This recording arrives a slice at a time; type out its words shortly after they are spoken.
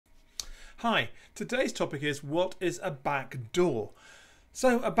Hi, today's topic is what is a backdoor?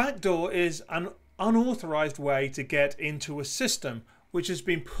 So a backdoor is an unauthorized way to get into a system which has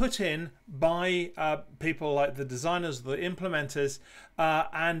been put in by people like the designers, the implementers,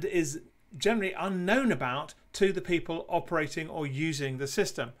 and is generally unknown about to the people operating or using the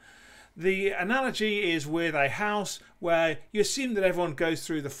system. The analogy is with a house where you assume that everyone goes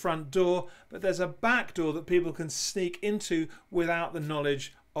through the front door, but there's a back door that people can sneak into without the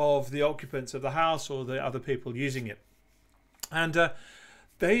knowledge of the occupants of the house or the other people using it. And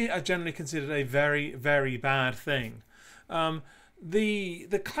they are generally considered a very, very bad thing.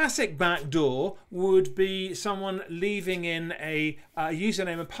 The classic backdoor would be someone leaving in a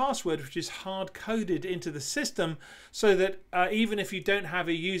username and password which is hard coded into the system, so that even if you don't have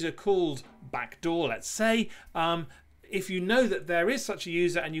a user called backdoor, let's say, if you know that there is such a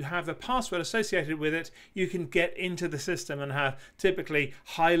user and you have a password associated with it, you can get into the system and have typically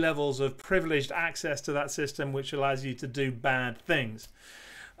high levels of privileged access to that system, which allows you to do bad things.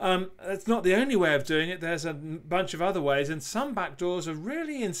 That's not the only way of doing it. There's a bunch of other ways, and some backdoors are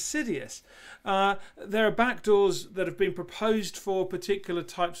really insidious. There are backdoors that have been proposed for particular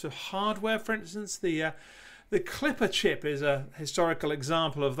types of hardware. For instance, the Clipper chip is a historical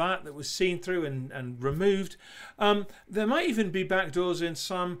example of that was seen through and removed. There might even be backdoors in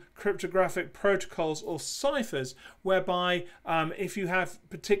some cryptographic protocols or ciphers, whereby if you have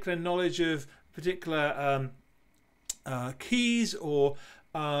particular knowledge of particular keys or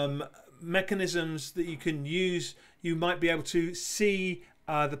mechanisms that you can use, you might be able to see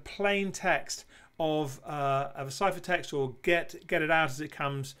the plain text of a ciphertext, or get it out as it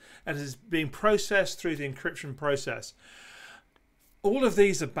comes, as it's being processed through the encryption process. All of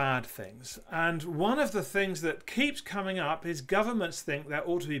these are bad things, and one of the things that keeps coming up is governments think there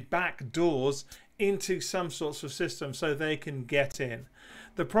ought to be back doors into some sorts of system so they can get in.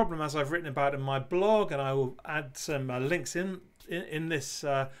 The problem, as I've written about in my blog, and I will add some links in this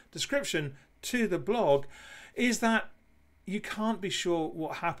description to the blog, is that you can't be sure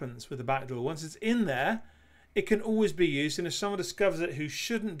what happens with the backdoor. Once it's in there, it can always be used, and if someone discovers it who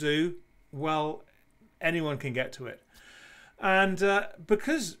shouldn't do, well, anyone can get to it. And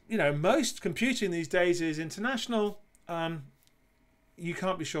because most computing these days is international, you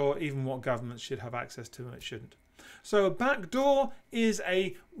can't be sure even what governments should have access to and it shouldn't. So a backdoor is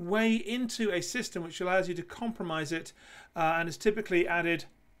a way into a system which allows you to compromise it, and is typically added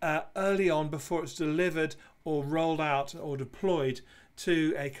early on before it's delivered or rolled out or deployed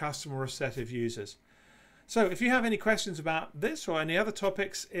to a customer or a set of users. So if you have any questions about this or any other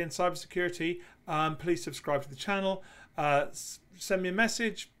topics in cybersecurity, please subscribe to the channel, send me a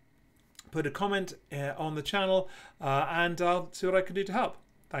message, put a comment on the channel, and I'll see what I can do to help.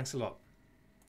 Thanks a lot.